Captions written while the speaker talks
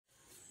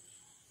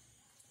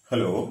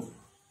Hello,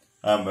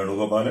 I am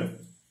Venugopalan,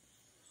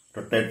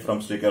 retired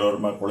from Sri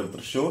Kalorma College,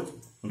 Thrissur,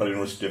 under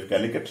University of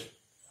Calicut.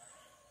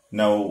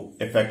 Now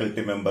a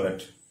faculty member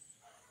at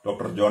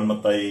Dr. John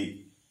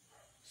Mathai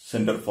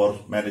Center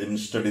for Management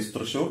Studies,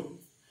 Thrissur,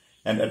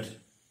 and at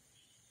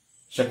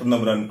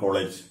Shakanthampuran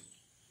College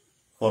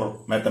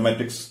for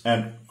Mathematics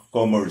and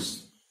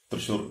Commerce,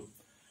 Thrissur.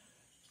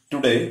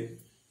 Today,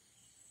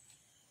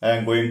 I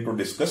am going to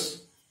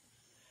discuss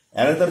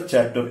another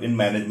chapter in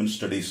Management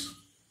Studies,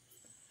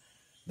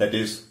 that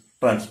is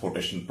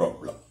transportation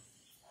problem.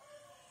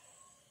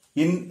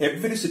 In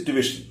every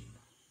situation,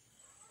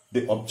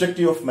 the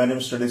objective of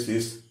management studies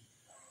is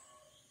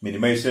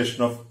minimization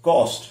of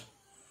cost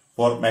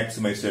for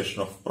maximization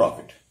of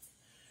profit.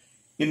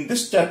 In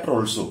this chapter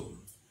also,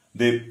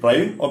 the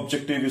prime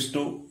objective is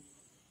to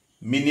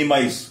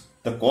minimize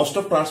the cost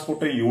of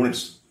transporting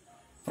units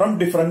from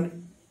different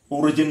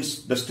origins,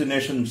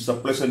 destinations,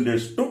 supply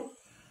centers to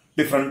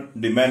different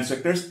demand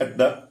sectors at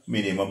the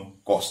minimum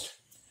cost.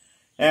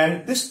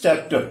 And this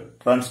chapter,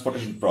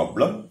 transportation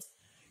problem,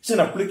 is an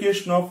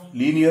application of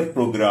linear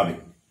programming.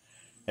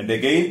 And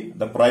again,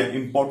 the prime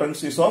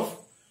importance is of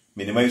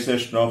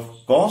minimization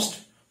of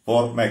cost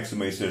for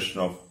maximization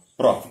of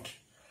profit.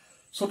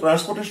 So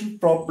transportation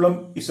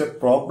problem is a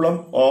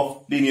problem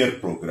of linear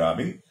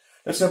programming.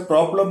 That's a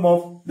problem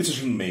of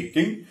decision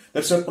making.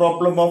 That's a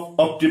problem of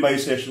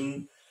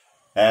optimization,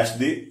 as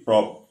the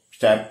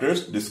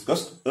chapters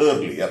discussed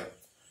earlier,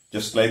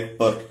 just like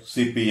per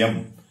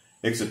CPM,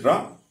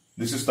 etc.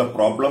 This is the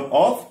problem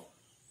of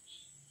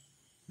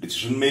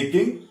decision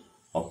making,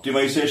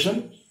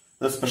 optimization.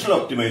 The special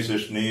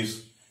optimization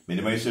is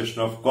minimization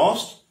of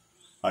cost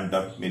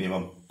under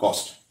minimum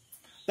cost.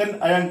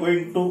 Then I am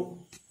going to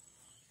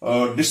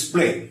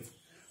display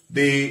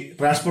the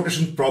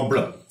transportation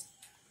problem.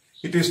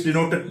 It is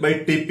denoted by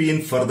TP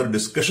in further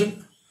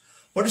discussion.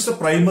 What is the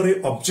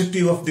primary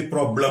objective of the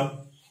problem?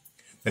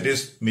 That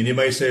is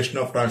minimization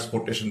of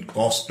transportation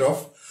cost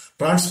of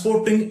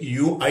transporting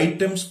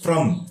items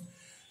from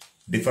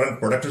different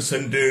production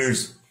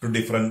centers to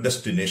different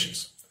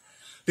destinations.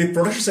 The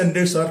production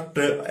centers are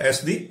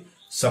as the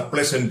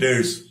supply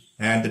centers,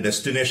 and the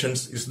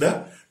destinations is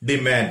the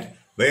demand.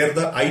 Where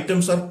the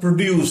items are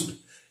produced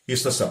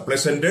is the supply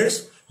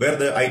centers. Where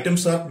the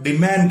items are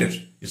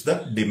demanded is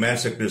the demand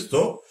sectors.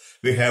 So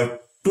we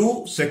have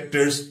two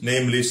sectors,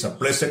 namely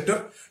supply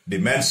sector,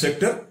 demand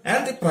sector,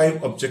 and the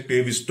prime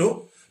objective is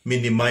to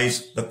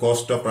minimize the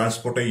cost of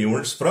transporting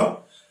units from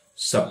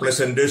supply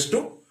centers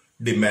to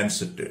demand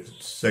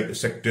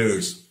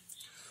sectors.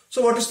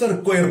 So what is the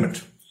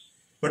requirement?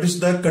 What is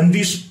the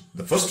condition?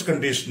 The first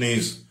condition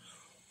is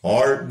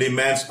all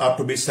demands are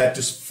to be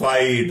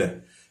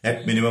satisfied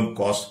at minimum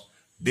cost.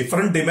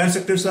 Different demand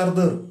sectors are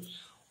there.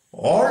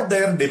 All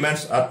their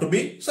demands are to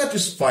be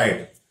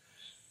satisfied,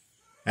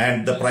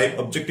 and the prime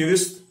objective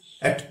is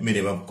at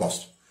minimum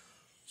cost.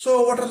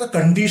 So what are the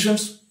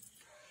conditions?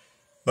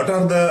 What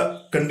are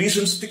the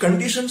conditions? The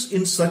conditions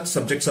in such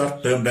subjects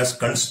are termed as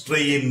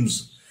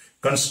constraints.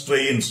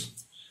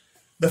 Constraints.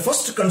 The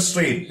first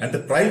constraint and the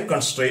prime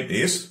constraint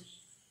is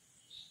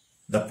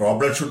the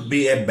problem should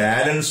be a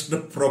balanced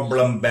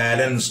problem,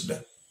 balanced.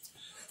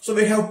 So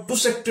we have two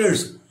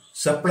sectors,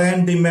 supply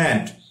and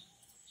demand.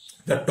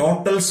 The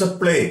total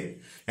supply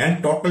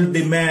and total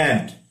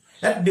demand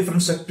at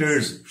different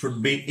sectors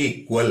should be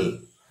equal.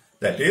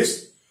 That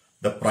is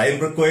the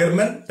prime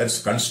requirement, that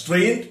is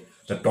constraint.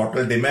 The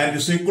total demand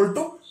is equal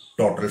to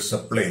total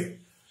supply.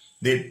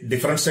 The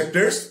different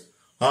sectors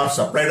are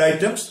supplied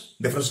items,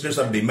 different sectors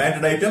are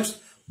demanded items,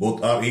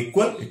 both are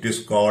equal. It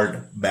is called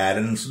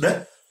balanced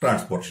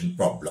transportation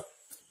problem.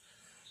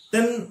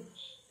 Then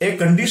a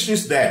condition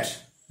is that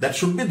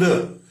should be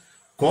the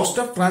cost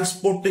of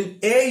transporting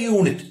a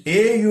unit,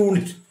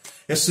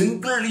 a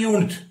single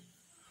unit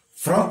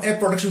from a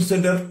production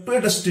center to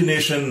a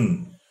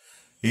destination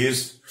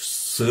is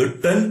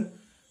certain,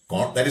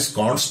 that is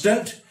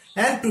constant,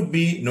 and to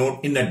be known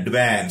in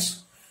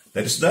advance.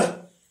 That is the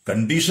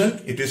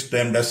condition. It is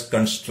termed as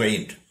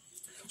constraint.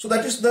 So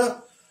that is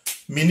the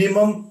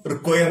minimum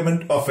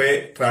requirement of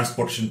a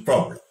transportation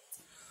problem.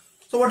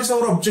 So what is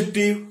our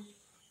objective?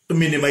 To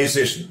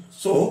minimization.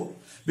 So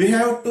we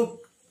have to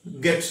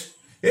get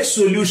a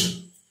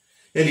solution.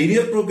 A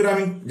linear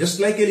programming, just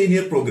like a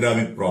linear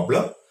programming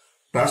problem,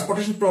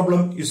 transportation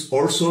problem is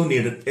also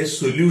needed a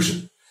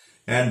solution.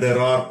 And there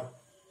are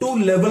two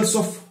levels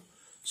of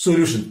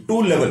solution.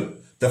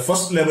 The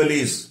first level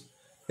is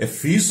a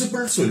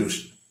feasible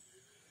solution.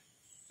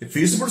 A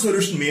feasible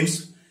solution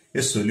means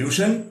a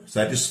solution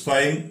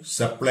satisfying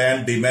supply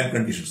and demand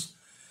conditions.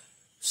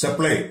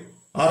 Supply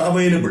are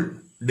available,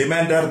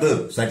 demand are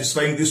there,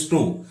 satisfying these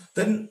two.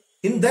 Then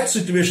in that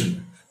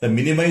situation, the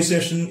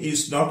minimization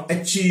is not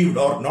achieved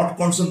or not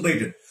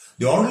concentrated.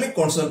 The only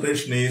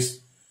concentration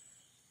is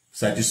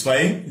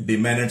satisfying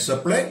demand and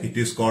supply. It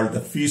is called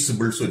the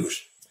feasible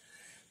solution.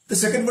 The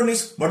second one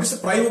is, what is the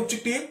prime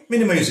objective?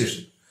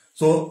 Minimization.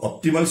 So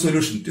optimal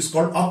solution, it is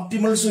called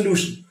optimal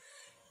solution.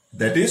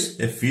 That is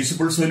a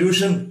feasible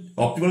solution.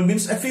 Optimal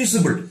means a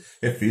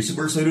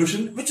feasible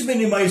solution which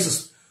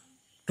minimizes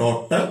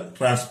total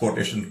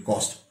transportation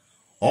cost.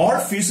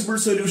 All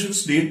feasible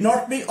solutions need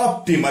not be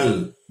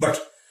optimal, but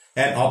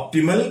an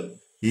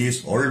optimal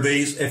is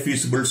always a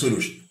feasible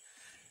solution.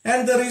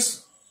 And there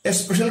is a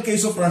special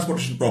case of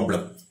transportation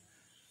problem,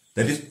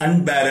 that is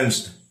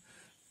unbalanced.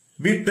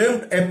 We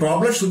termed a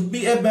problem should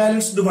be a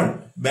balanced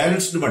one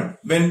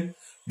when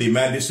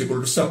demand is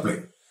equal to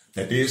supply.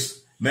 That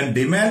is, when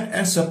demand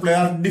and supply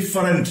are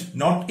different,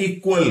 not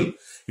equal,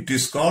 it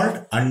is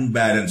called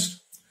unbalanced.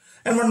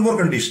 And one more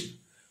condition,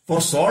 for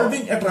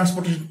solving a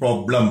transportation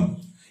problem,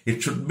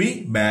 it should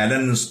be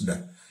balanced.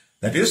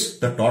 That is,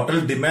 the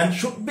total demand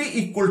should be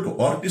equal to,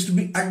 or it is to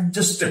be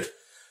adjusted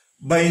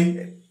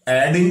by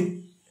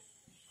adding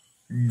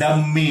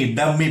dummy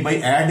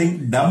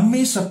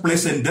supply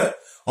center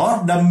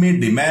or dummy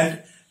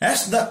demand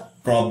as the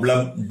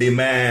problem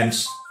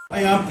demands.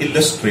 I am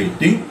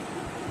illustrating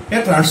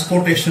a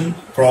transportation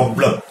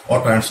problem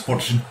or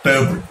transportation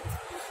table.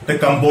 The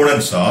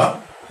components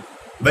are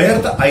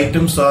where the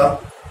items are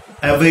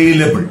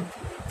available,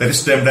 that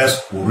is termed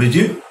as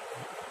origin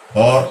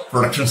or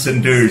production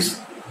centers.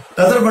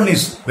 The other one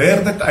is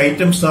where the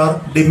items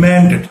are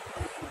demanded.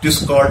 It is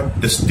called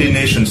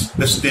destinations.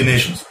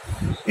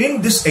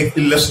 In this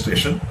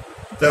illustration,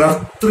 there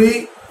are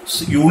three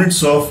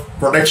units of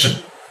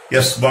production.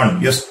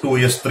 S1, S2,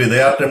 S3.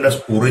 They are termed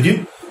as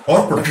origin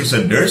or production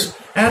centers.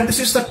 And this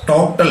is the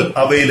total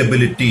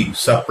availability,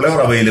 supply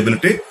or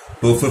availability,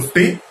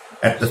 250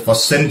 at the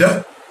first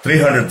center,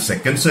 300 at the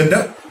second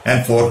center,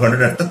 and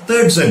 400 at the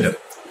third center.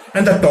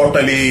 And the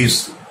total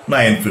is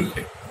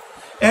 950.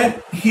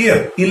 And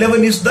here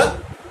 11 is the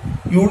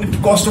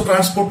unit cost of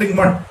transporting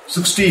one,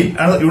 16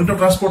 another unit of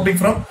transporting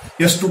from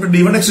S2 to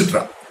D1,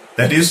 etc.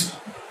 That is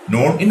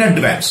known in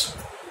advance.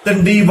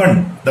 Then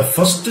D1, the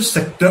first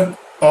sector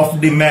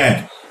of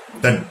demand.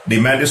 The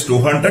demand is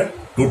 200,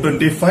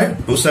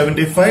 225,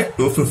 275,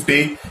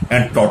 250,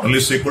 and total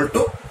is equal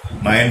to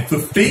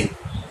 950.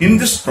 In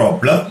this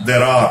problem,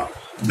 there are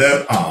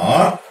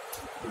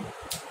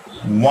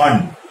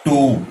 1,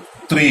 2,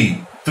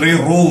 3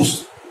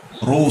 rows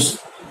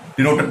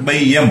denoted by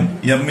M.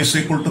 M is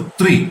equal to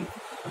 3.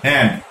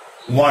 And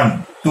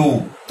 1,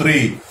 2,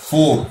 3,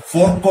 4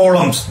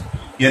 columns.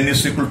 N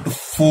is equal to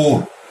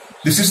 4.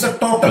 This is the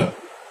total.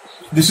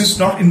 This is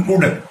not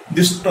included.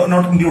 This is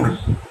not included.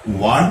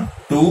 1,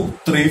 2,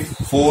 3,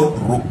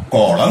 4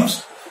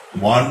 columns.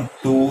 1,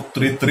 2,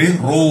 3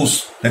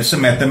 rows. That's a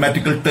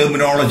mathematical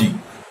terminology.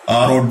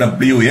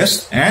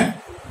 ROWS and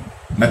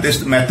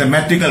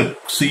mathematical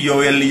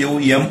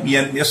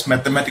COLUMNS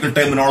mathematical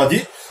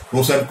terminology.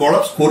 Rows and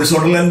columns,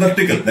 horizontal and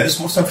vertical. That is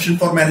more sufficient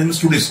for management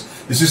studies.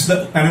 This is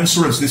the management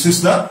students. This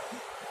is the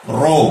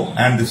row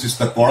and this is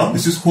the column.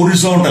 This is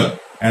horizontal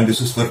and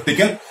this is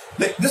vertical.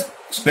 The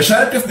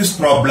speciality of this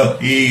problem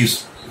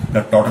is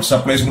the total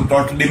supply is equal to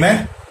total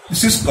demand.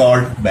 This is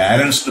called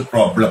balanced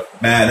problem.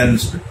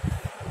 Balanced.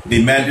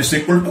 Demand is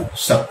equal to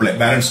supply.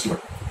 Balanced one.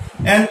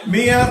 And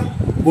we are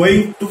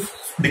going to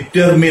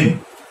determine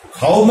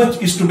how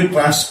much is to be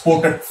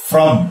transported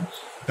from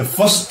the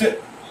first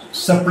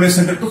supply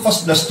center to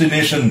first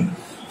destination.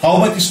 How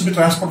much is to be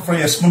transported from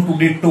S1 to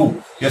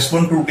D2,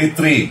 S1 to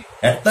D3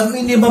 at the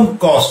minimum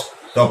cost.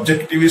 The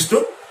objective is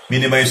to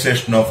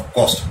minimization of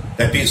cost.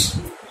 That is,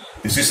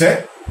 this is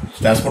a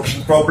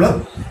transportation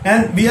problem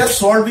and we are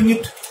solving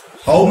it.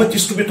 How much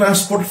is to be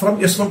transported from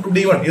S1 to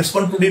D1,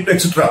 S1 to D2,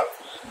 etc.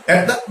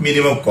 at the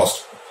minimum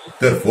cost.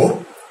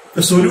 Therefore,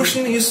 the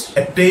solution is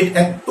attained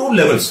at two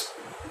levels.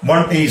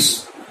 One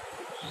is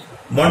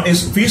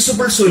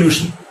feasible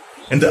solution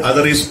and the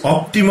other is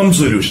optimum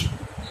solution.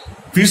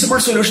 Feasible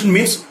solution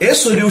means a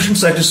solution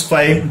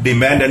satisfying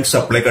demand and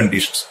supply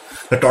conditions.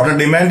 The total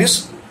demand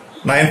is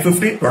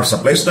 950, total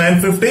supply is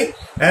 950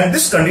 and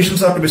these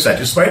conditions are to be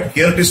satisfied.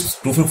 Here it is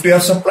 250 are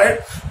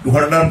supplied,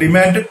 200 are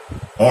demanded,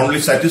 only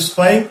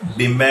satisfying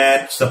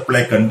demand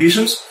supply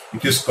conditions.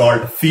 It is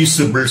called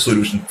feasible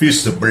solution,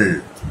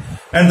 feasible.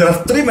 And there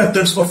are three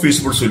methods for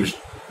feasible solution.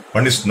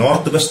 One is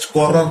northwest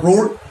corner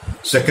rule,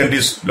 second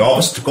is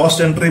lowest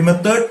cost entry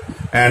method,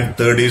 and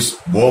third is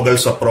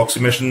Vogel's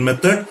approximation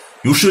method,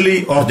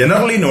 usually or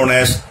generally known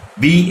as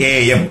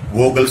VAM,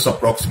 Vogel's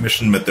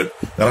approximation method.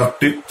 There are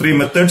three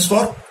methods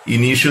for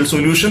initial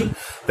solution,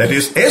 that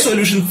is a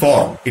solution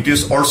form. It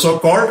is also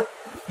called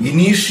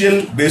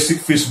initial basic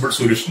feasible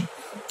solution.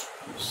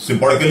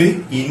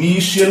 Symbolically,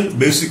 initial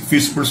basic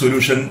feasible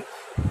solution,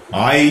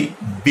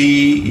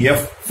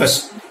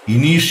 IBFS,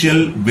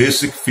 initial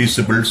basic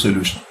feasible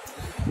solution.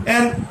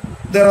 And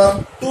there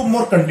are two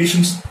more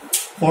conditions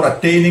for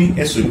attaining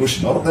a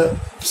solution or the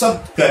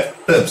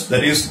sub-terms,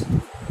 that is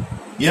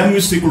M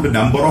is equal to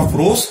number of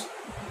rows,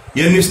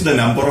 N is the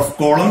number of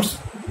columns,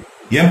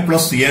 M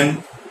plus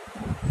N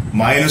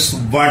minus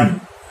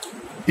 1.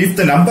 If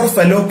the number of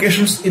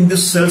allocations in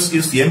this cells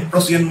is N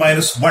plus N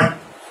minus 1,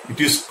 it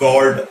is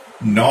called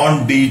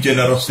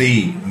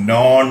non-degeneracy.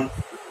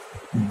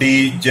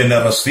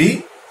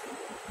 Non-degeneracy.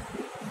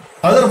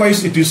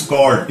 Otherwise it is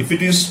called, if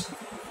it is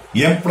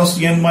M plus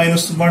N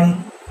minus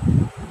 1,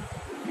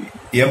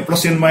 M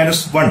plus N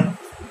minus 1,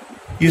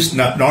 is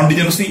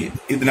non-degeneracy,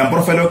 the number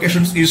of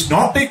allocations is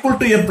not equal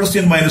to n plus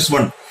n minus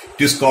 1.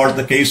 It is called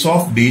the case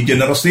of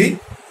degeneracy.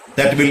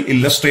 That will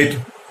illustrate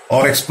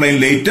or explain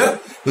later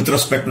with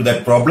respect to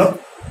that problem.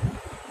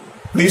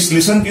 Please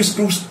listen these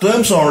two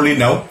terms only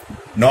now,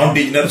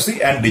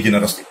 non-degeneracy and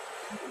degeneracy.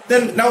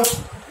 Then now,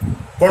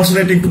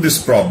 concentrating to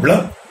this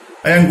problem,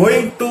 I am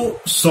going to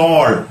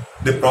solve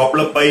the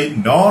problem by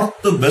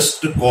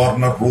northwest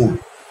corner rule.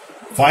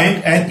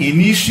 Find an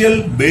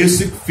initial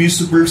basic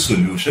feasible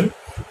solution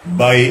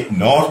by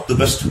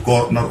northwest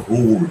corner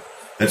rule.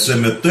 That's a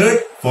method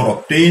for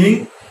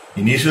obtaining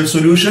initial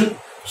solution.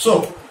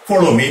 So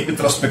follow me with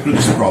respect to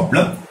this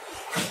problem.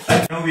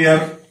 And now we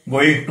are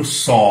going to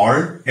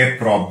solve a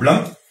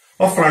problem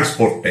of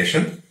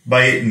transportation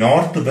by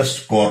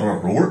northwest corner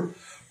rule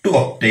to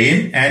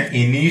obtain an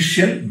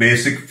initial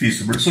basic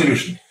feasible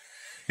solution.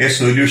 A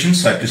solution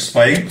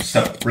satisfying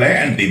supply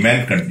and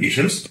demand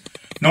conditions,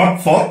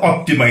 not for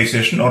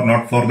optimization or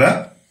not for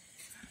the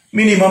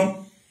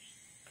minimum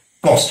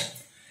cost.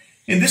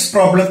 In this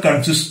problem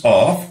consists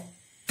of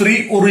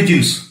three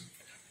origins.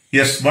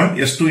 S1,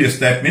 S2, S.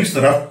 That means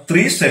there are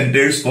three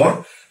centers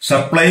for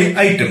supplying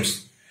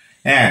items.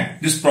 And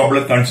this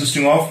problem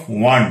consisting of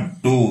 1,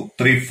 2,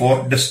 3,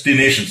 4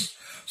 destinations.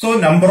 So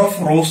number of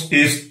rows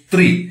is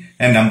 3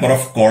 and number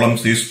of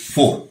columns is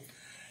 4.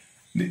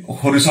 The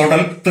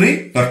horizontal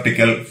 3,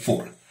 vertical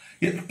 4.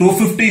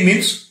 250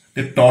 means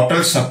the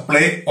total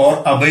supply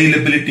or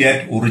availability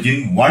at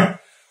origin 1,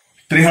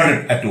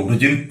 300 at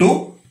origin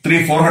 2,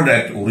 400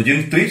 at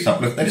origin 3,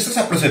 supply, that is the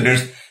supply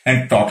centers,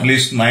 and total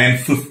is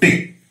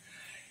 950.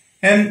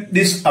 And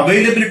these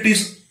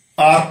availabilities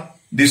are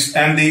this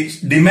and the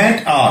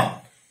demand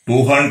are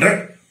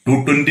 200,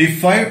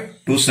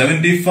 225,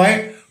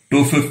 275,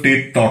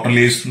 250, total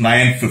is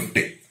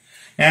 950.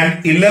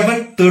 And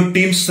 11,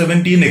 13,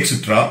 17,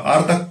 etc.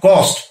 are the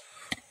cost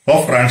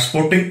of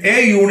transporting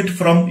a unit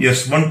from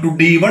S1 to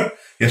D1,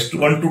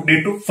 S1 to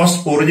D2,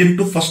 first origin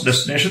to first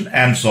destination,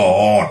 and so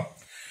on.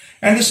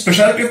 And the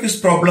specialty of this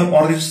problem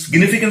or the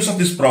significance of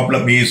this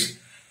problem is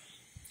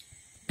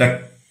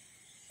that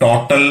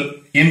total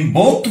in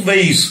both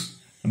ways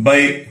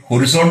by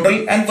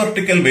horizontal and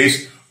vertical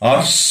ways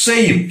are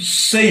same.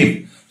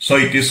 So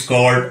it is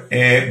called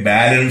a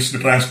balanced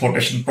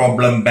transportation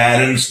problem.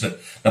 Balanced.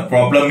 The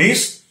problem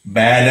is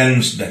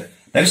balanced.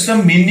 That is the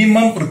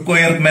minimum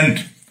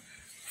requirement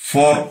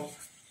for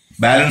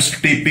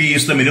balanced TP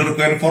is the minimum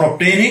requirement for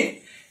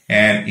obtaining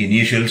an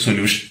initial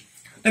solution.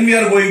 Then we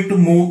are going to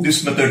move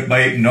this method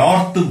by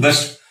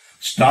northwest,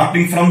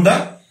 starting from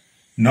the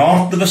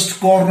northwest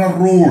corner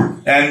rule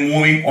and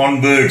moving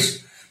onwards.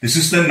 This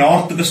is the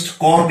northwest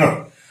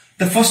corner.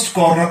 The first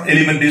corner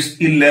element is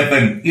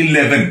 11,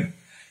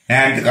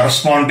 and the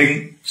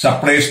corresponding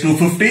supply is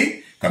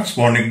 250,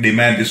 corresponding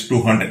demand is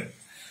 200.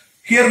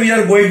 Here we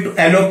are going to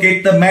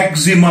allocate the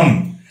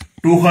maximum.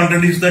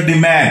 200 is the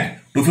demand,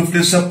 250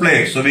 is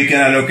supply, so we can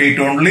allocate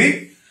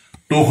only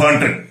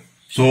 200.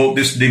 So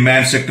this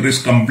demand sector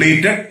is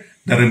completed.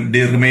 The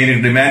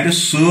remaining demand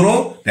is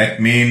 0. That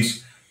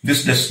means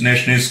this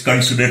destination is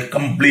considered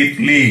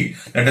completely.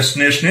 The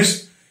destination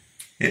is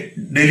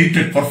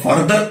deleted for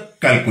further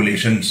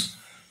calculations.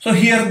 So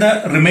here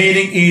the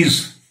remaining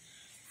is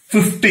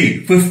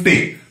 50.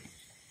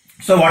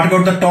 So what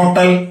about the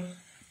total?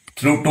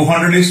 Through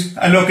 200 is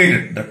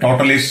allocated. The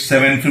total is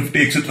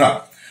 750,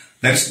 etc.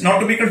 That is not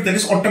to be cut. That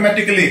is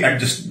automatically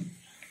adjusted.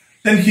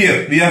 Then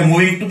here we are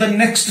moving to the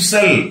next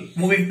cell,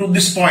 moving to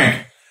this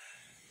point.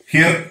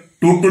 Here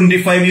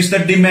 225 is the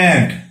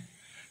demand,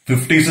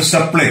 50 is the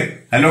supply.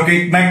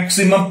 Allocate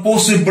maximum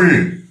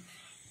possible.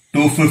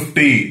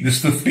 250.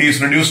 This 50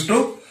 is reduced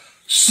to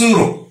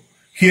 0.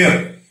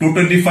 Here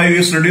 225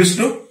 is reduced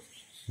to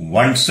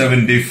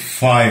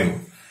 175.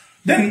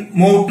 Then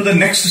move to the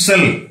next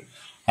cell,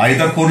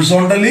 either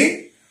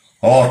horizontally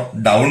or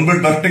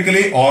downward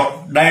vertically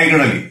or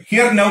diagonally.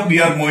 Here now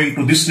we are moving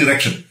to this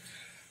direction.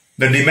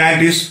 The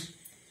demand is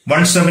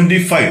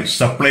 175,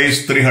 supply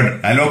is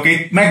 300.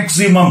 Allocate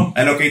maximum.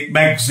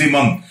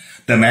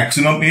 The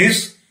maximum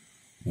is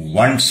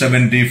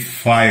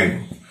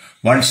 175.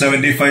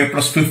 175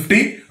 plus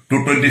 50,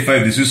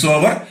 225. This is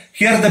over.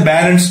 Here the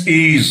balance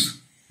is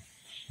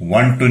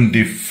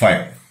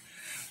 125.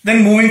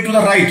 Then moving to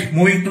the right,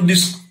 moving to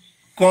this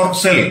core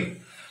cell,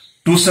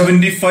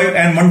 275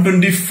 and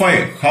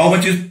 125. How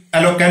much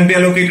can be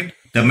allocated?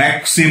 The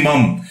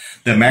maximum.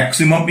 The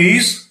maximum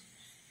is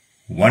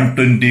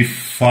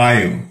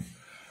 125.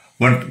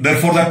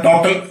 Therefore, the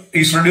total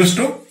is reduced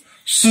to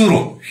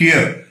 0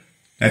 here.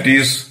 That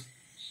is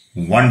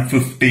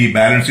 150.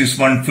 Balance is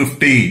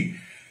 150.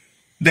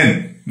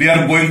 Then we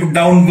are going to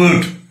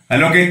downward.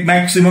 Allocate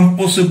maximum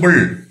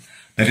possible.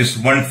 That is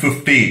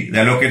 150. The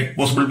allocated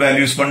possible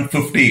value is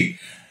 150.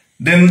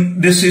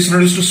 Then this is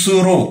reduced to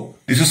 0.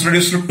 This is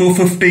reduced to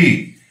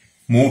 250.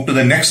 Move to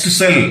the next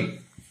cell.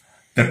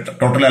 The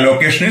total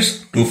allocation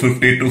is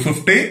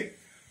 250.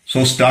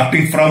 So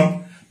starting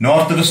from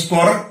northwest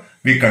corner,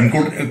 we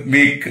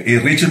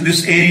reach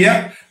this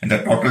area and the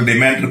total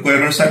demand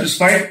requirement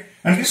satisfied.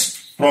 And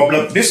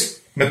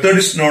this method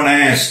is known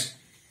as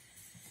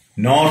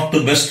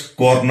northwest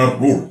corner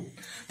rule.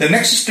 The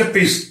next step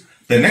is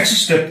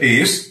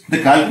the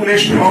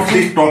calculation of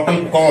the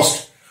total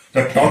cost.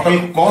 The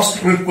total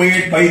cost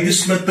required by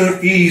this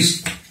method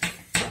is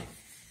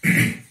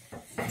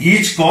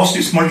each cost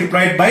is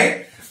multiplied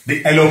by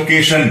the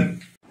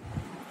allocation.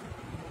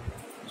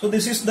 So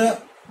this is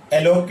the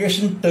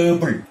allocation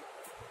table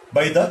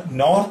by the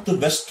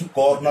northwest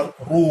corner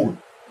rule.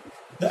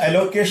 The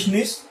allocation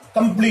is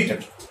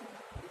completed.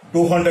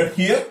 200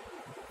 here,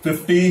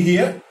 50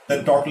 here,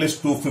 the total is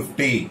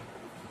 250.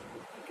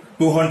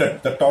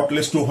 200, the total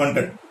is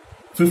 200.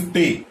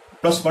 50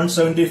 plus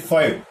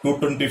 175,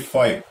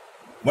 225.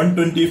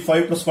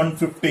 125 plus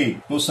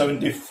 150,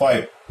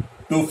 275.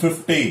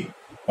 250,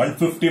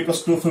 150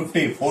 plus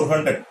 250,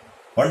 400.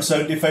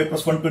 175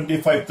 plus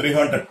 125,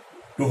 300.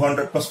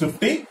 200 plus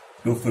 50,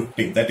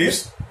 250. That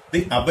is,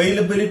 the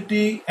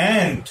availability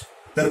and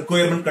the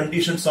requirement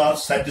conditions are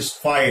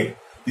satisfied.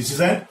 This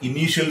is an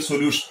initial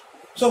solution.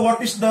 So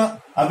what is the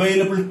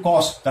available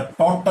cost, the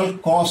total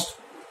cost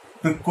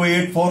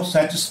required for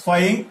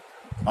satisfying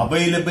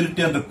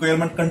availability and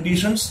requirement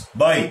conditions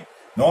by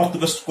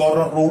northwest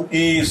corner rule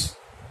is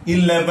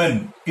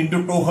 11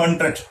 into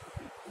 200.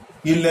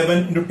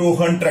 11 into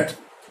 200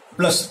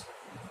 plus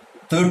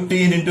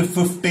 13 into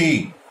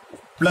 50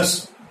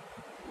 plus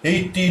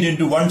 18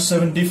 into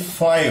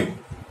 175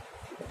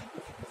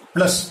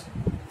 plus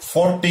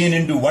 14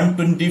 into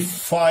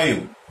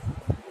 125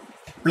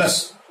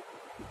 plus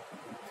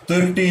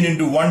 13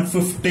 into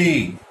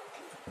 150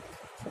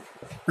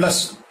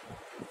 plus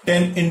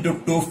 10 into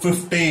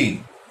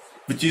 250,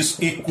 which is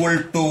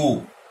equal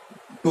to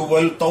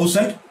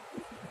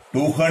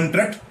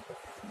 12,200.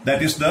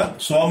 That is the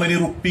so many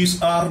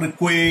rupees are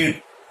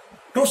required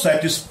to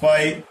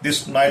satisfy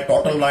this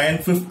total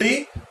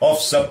 950 of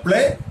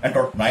supply and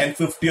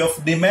 950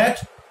 of demand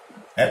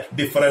at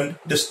different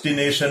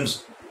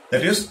destinations.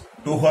 That is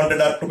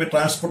 200 are to be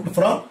transported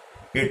from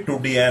A to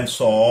D and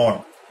so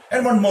on.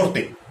 And one more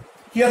thing.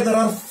 Here there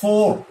are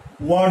 4,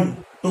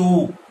 1,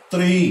 2,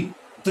 3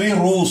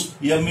 rows.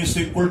 M is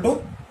equal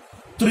to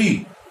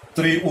 3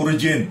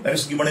 origin, that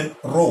is given in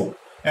row,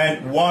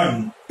 and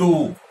 1,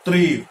 2,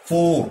 3,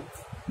 4.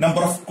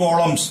 Number of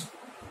columns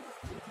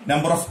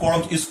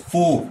is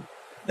 4.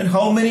 Then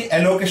how many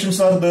allocations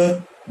are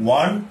there?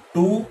 1,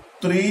 2,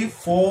 3,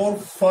 4,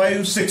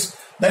 5, 6.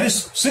 That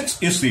is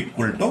 6 is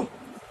equal to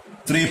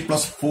 3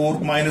 plus 4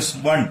 minus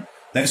 1.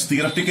 That is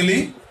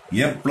theoretically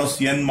M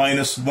plus N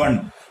minus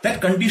 1. That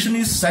condition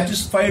is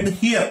satisfied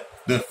here.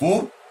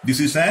 Therefore, this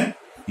is an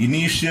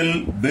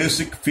initial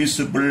basic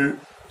feasible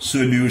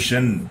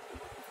solution.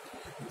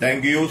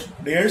 Thank you,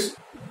 dears.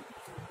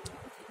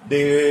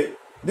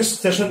 This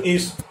session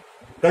is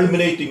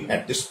culminating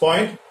at this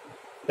point.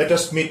 Let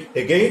us meet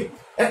again.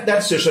 At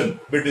that session,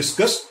 we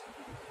discuss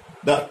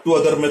the two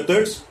other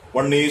methods.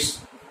 One is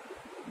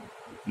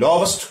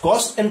lowest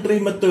cost entry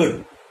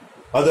method.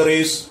 Other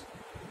is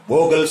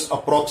Vogel's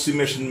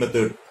approximation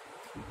method.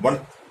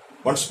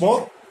 Once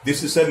more,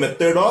 this is a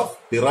method of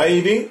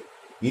deriving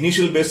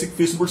initial basic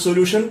feasible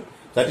solution,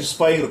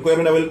 satisfying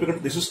requirement availability.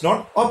 This is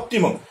not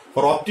optimum.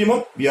 For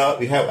optimum, we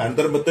have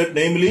another method,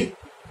 namely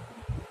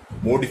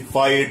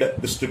modified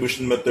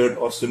distribution method,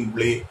 or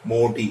simply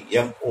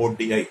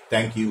MODI.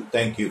 Thank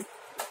you.